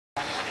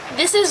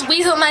This is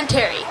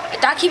Weaselmentary, a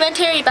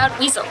documentary about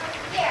Weasel.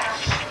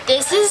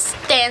 This is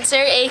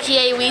Dancer,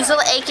 aka Weasel,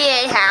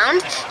 aka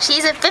Hound.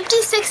 She's a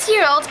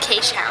 56-year-old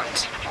cage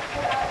hound.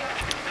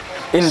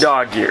 In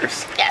dog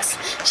years. Yes.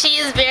 She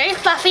is very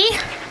fluffy,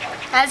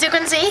 as you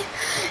can see,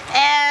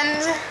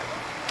 and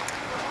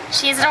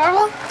she's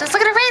adorable. Just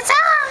look at her face.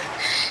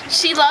 Ah!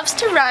 She loves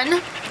to run.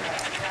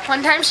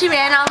 One time she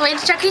ran all the way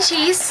to Chuck E.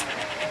 Cheese.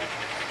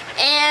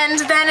 And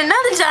then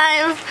another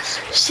time,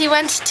 she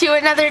went to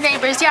another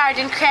neighbor's yard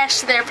and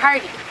crashed their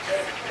party.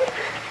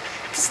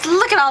 Just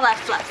look at all that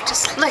fluff.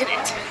 Just look at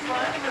it.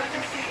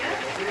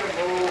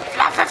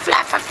 Fluff, fluff,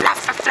 fluff, fluff,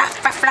 fluff,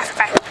 fluff, fluff,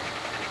 fluff.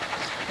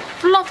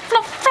 Fluff,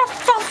 fluff, fluff,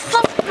 fluff,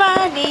 fluff.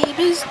 My name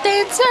is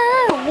Dancer.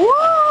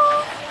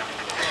 Whoa.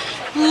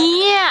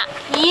 Yeah.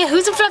 Yeah,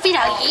 who's a fluffy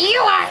dog? You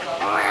are.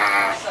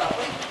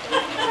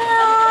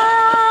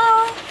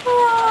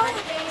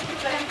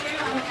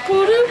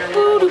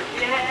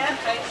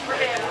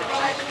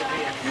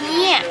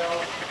 Yeah.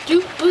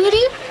 Doop boo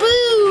doop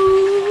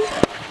boo.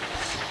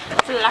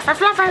 Fluffer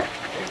fluffer.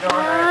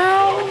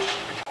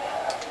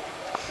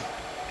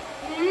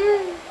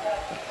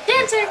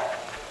 Dancer.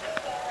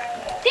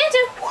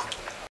 Dancer.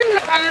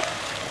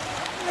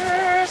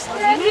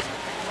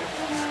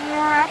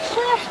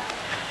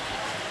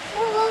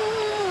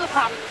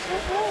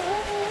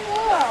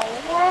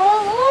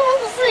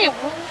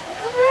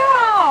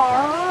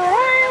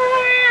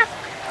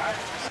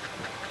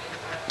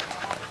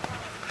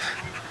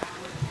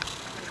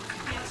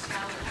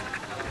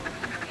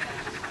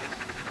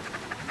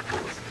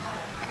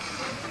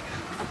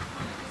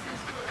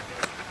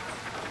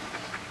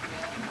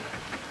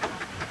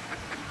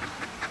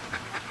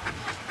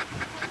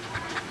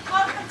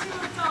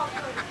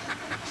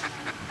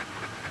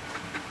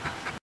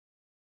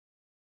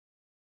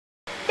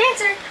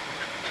 Dancer.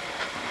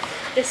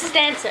 This is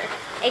Dancer,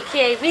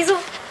 aka Weasel,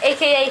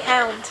 aka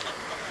Hound.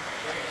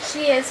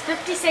 She is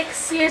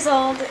 56 years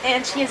old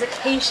and she is a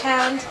cage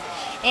hound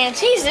and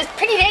she's just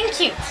pretty dang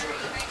cute.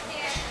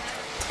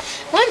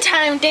 One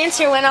time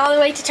Dancer went all the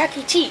way to Chuck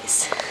E.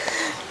 Cheese.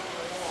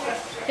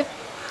 Yep.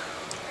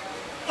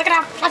 Look at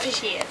how fluffy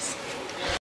she is.